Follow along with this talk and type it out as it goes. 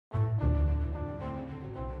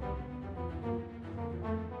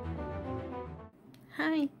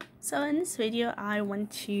Hi, so in this video I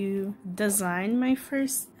want to design my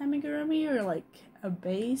first amigurumi, or like a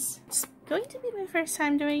base. It's going to be my first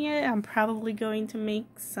time doing it. I'm probably going to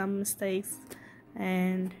make some mistakes,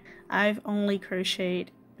 and I've only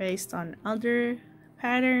crocheted based on other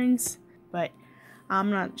patterns, but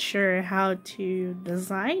I'm not sure how to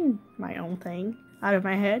design my own thing out of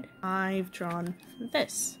my head. I've drawn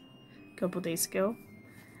this a couple days ago.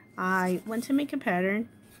 I went to make a pattern,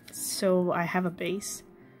 so I have a base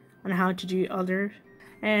on how to do other,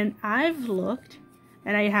 and I've looked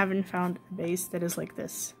and I haven't found a base that is like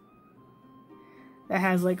this, that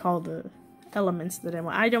has like all the elements that I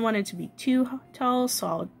want. I don't want it to be too tall, so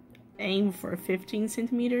I'll aim for 15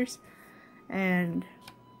 centimeters, and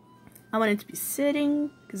I want it to be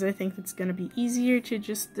sitting because I think it's gonna be easier to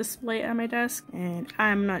just display at my desk. And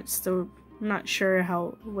I'm not sure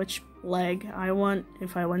which leg I want,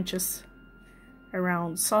 if I want just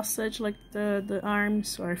around sausage like the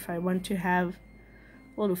arms, or if I want to have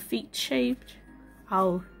little feet shaped.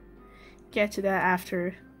 I'll get to that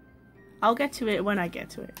after. I'll get to it when I get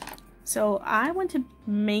to it. So I want to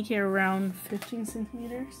make it around 15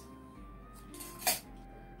 centimeters,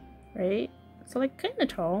 right? So like kind of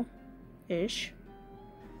tall-ish.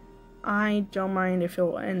 I don't mind if it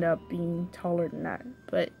will end up being taller than that,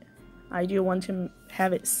 but I do want to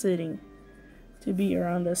have it sitting to be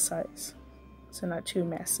around this size, so not too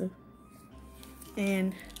massive.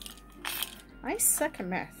 And I suck at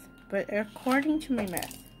math, but according to my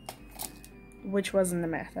math, which wasn't the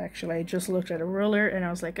math actually, I just looked at a ruler and I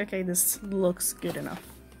was like, okay, this looks good enough.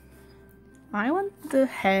 I want the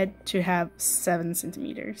head to have 7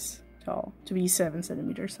 centimeters tall, to be 7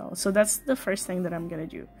 centimeters tall. So that's the first thing that I'm gonna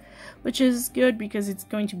do, which is good because it's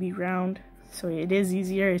going to be round, so it is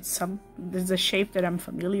easier. There's a shape that I'm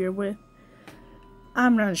familiar with.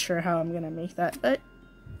 I'm not sure how I'm gonna make that, but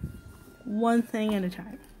one thing at a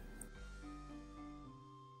time.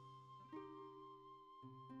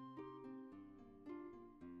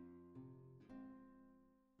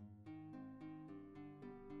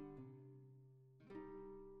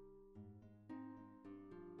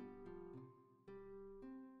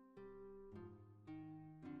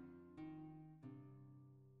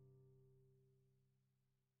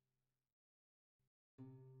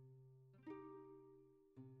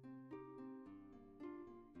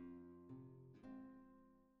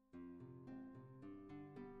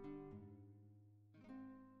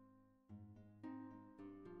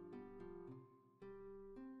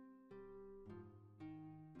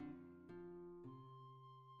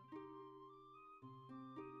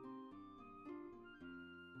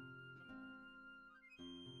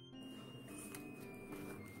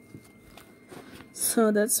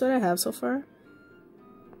 So that's what I have so far.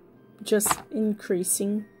 Just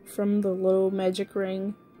increasing from the little magic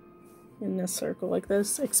ring in a circle like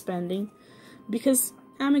this, expanding, because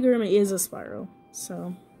amigurumi is a spiral.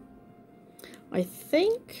 So I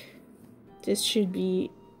think this should be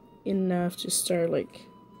enough to start like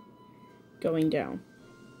going down,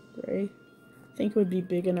 right? I think it would be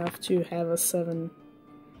big enough to have a 7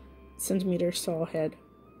 centimeter tall head.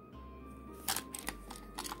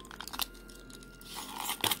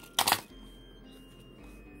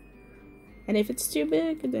 And if it's too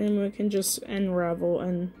big, then we can just unravel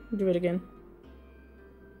and do it again.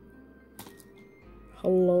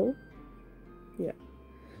 Hello? Yeah.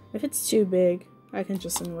 If it's too big, I can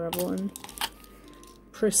just unravel and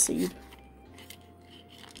proceed.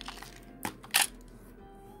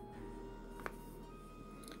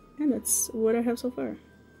 And that's what I have so far.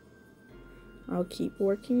 I'll keep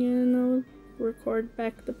working and I'll record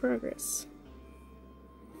back the progress.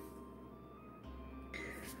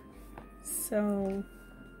 So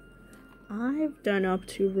I've done up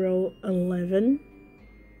to row 11.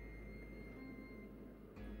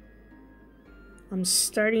 I'm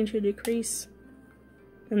starting to decrease,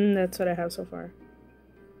 and that's what I have so far.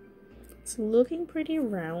 It's looking pretty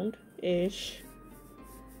round-ish.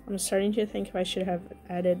 I'm starting to think if I should have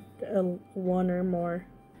added 1 or more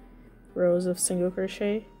rows of single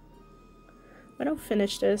crochet. But I'll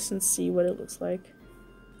finish this and see what it looks like.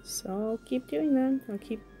 So I'll keep doing that. I'll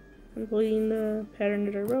keep completing the pattern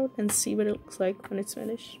that I wrote and see what it looks like when it's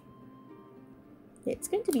finished. Yeah, it's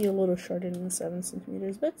going to be a little shorter than 7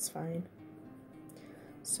 centimeters, but it's fine.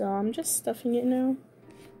 So I'm just stuffing it now.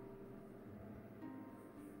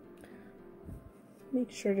 Make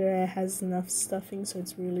sure that it has enough stuffing so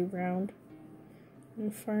it's really round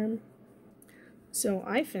and firm. So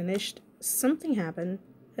I finished. Something happened,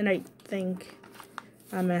 and I think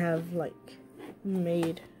I may have like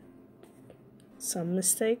made some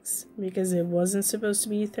mistakes, because it wasn't supposed to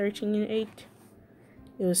be 13 and 8.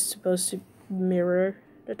 It was supposed to mirror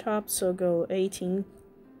the top, so go 18,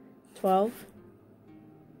 12.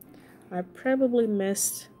 I probably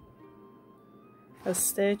missed a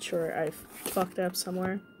stitch or I fucked up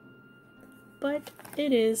somewhere, but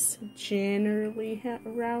it is generally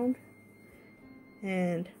round,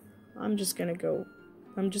 and I'm just gonna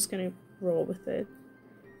roll with it.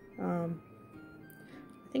 I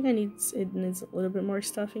think it needs a little bit more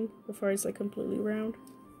stuffing before it's like completely round.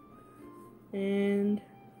 And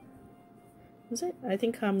that's it. I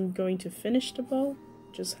think I'm going to finish the bow,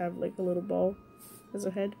 just have like a little bow as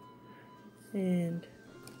a head, and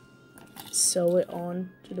sew it on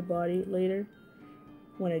to the body later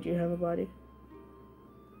when I do have a body.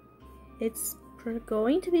 It's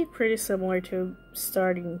going to be pretty similar to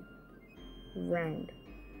starting round,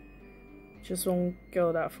 just won't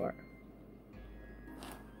go that far.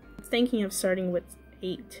 I'm thinking of starting with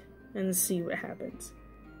 8 and see what happens.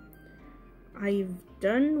 I've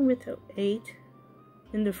done with 8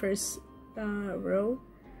 in the first row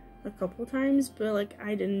a couple times, but like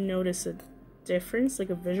I didn't notice a difference, like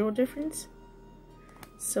a visual difference.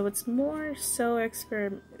 So it's more so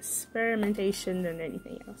experimentation than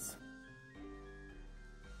anything else.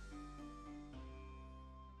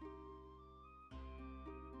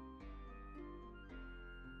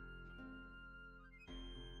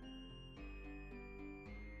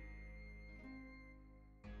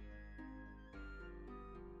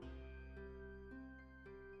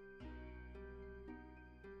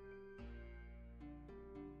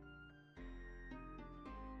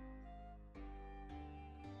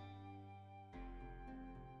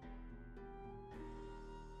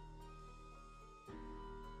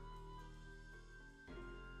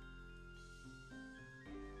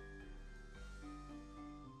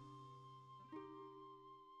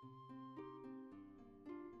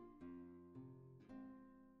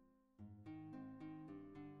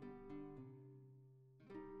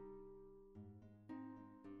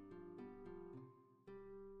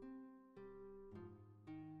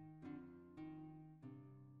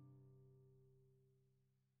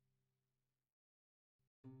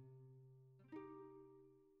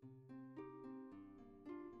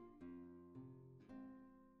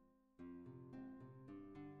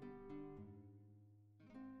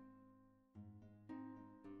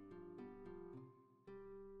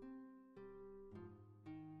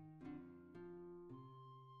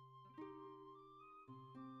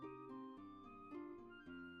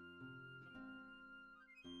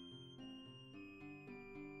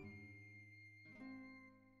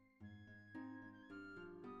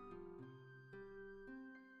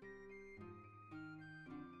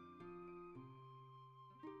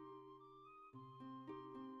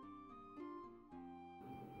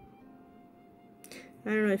 I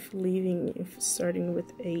don't know if starting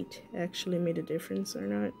with 8 actually made a difference or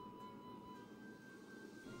not.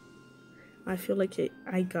 I feel like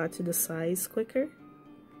I got to the size quicker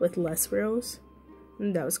with less rows,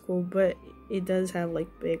 and that was cool, but it does have like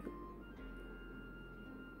big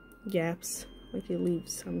gaps, like it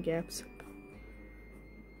leaves some gaps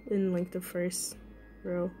in like the first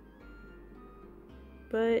row.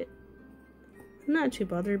 But I'm not too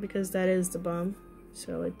bothered because that is the bum,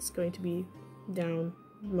 so it's going to be down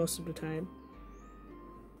most of the time.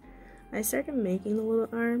 I started making the little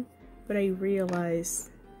arm, but I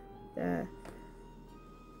realized that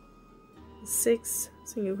 6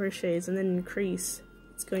 single crochets and then increase,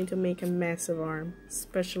 it's going to make a massive arm,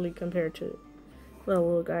 especially compared to the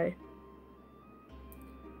little guy.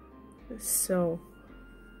 So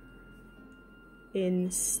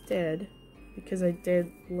instead, because I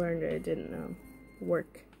did learn that it didn't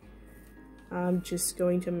work, I'm just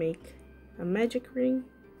going to make a magic ring,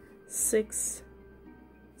 6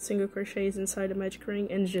 single crochets inside a magic ring,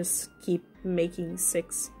 and just keep making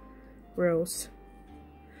 6 rows.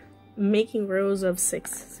 Making rows of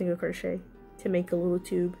 6 single crochet to make a little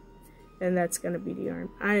tube, and that's gonna be the arm.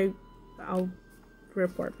 I'll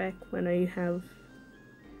report back when I have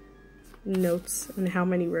notes on how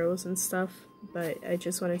many rows and stuff, but I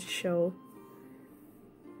just wanted to show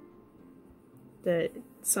that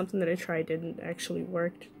something that I tried didn't actually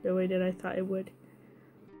work the way that I thought it would.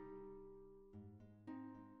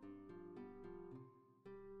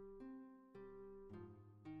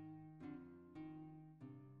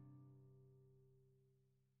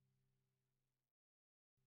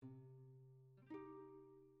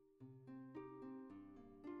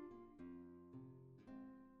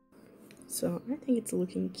 So I think it's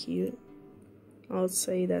looking cute. I'll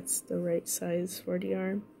say that's the right size for the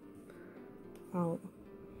arm. I'll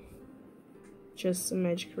just a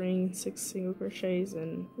magic ring, 6 single crochets,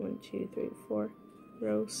 and 1, 2, 3, 4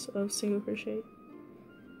 rows of single crochet.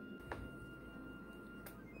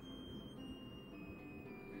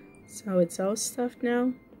 So it's all stuffed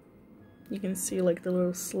now. You can see like the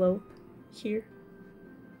little slope here,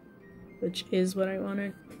 which is what I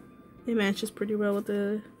wanted. It matches pretty well with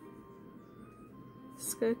the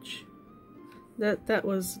sketch. That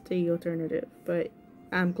was the alternative, but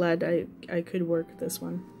I'm glad I could work this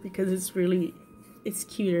one because it's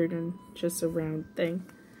cuter than just a round thing.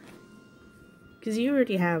 Because you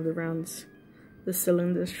already have the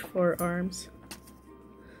cylinders for arms.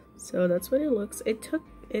 So that's what it looks. It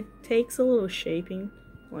takes a little shaping,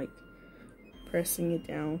 like pressing it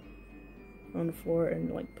down on the floor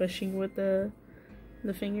and like pushing with the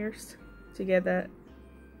fingers to get that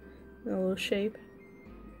little shape.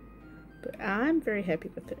 But I'm very happy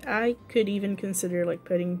with it. I could even consider like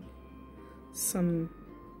putting some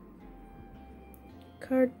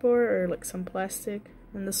cardboard or like some plastic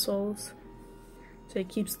in the soles so it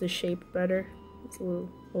keeps the shape better. It's a little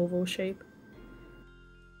oval shape.